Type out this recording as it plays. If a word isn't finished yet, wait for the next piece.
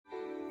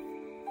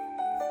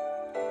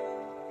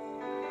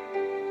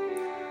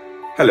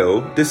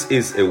Hello, this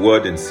is A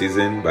Word in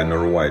Season by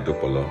Noruwa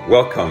Idopolo.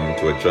 Welcome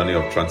to a journey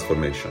of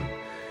transformation.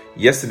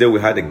 Yesterday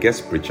we had a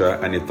guest preacher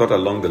and he thought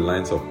along the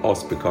lines of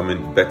us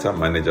becoming better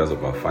managers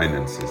of our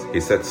finances. He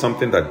said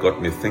something that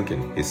got me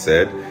thinking. He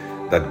said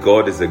that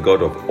God is a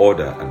God of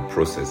order and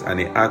process,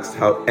 and he asked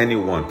how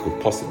anyone could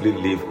possibly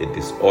live a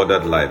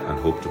disordered life and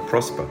hope to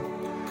prosper.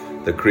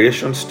 The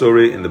creation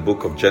story in the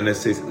book of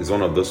Genesis is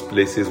one of those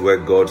places where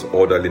God's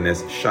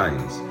orderliness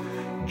shines.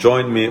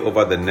 Join me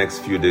over the next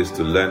few days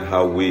to learn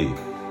how we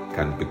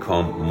can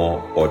become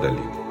more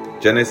orderly.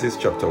 Genesis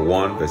chapter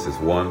 1 verses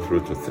 1 through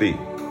to 3.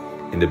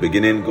 In the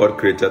beginning, God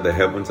created the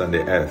heavens and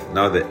the earth.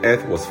 Now the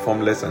earth was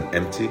formless and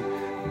empty.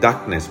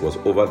 Darkness was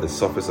over the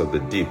surface of the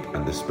deep,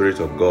 and the Spirit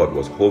of God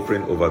was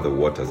hovering over the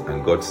waters.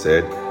 And God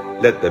said,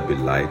 "Let there be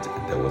light,"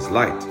 and there was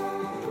light.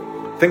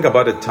 Think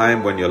about a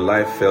time when your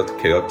life felt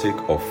chaotic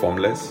or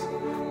formless,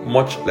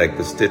 much like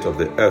the state of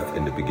the earth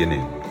in the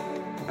beginning.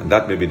 And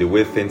that may be the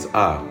way things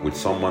are with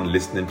someone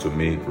listening to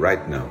me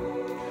right now.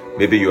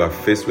 Maybe you are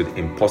faced with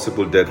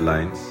impossible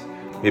deadlines.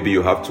 Maybe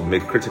you have to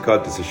make critical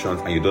decisions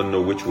and you don't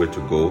know which way to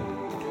go.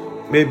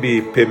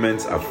 Maybe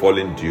payments are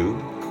falling due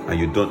and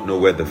you don't know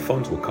where the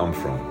funds will come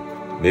from.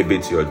 Maybe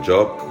it's your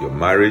job, your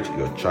marriage,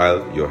 your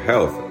child, your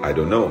health. I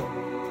don't know.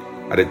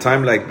 At a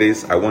time like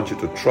this, I want you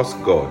to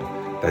trust God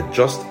that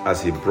just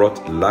as He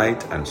brought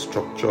light and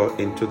structure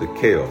into the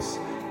chaos,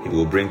 He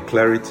will bring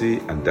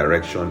clarity and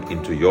direction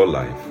into your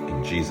life.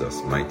 In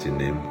Jesus' mighty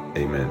name,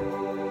 amen.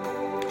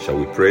 Shall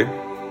we pray?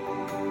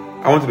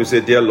 I want you to say,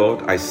 "Dear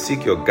Lord, I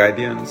seek your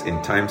guidance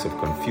in times of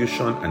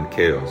confusion and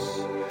chaos.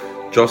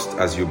 Just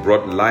as you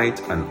brought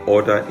light and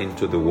order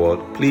into the world,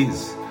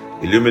 please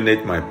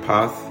illuminate my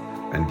path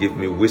and give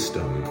me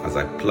wisdom as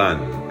I plan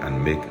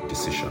and make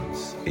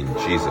decisions. In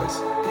Jesus'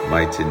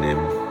 mighty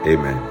name,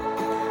 amen."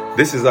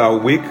 This is our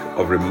week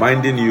of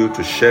reminding you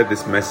to share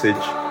this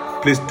message.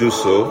 Please do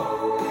so.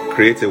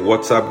 Create a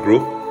WhatsApp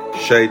group,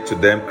 share it to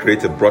them,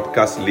 create a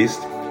broadcast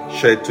list,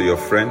 share it to your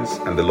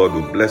friends, and the Lord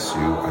will bless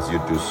you as you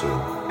do so.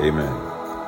 Amen.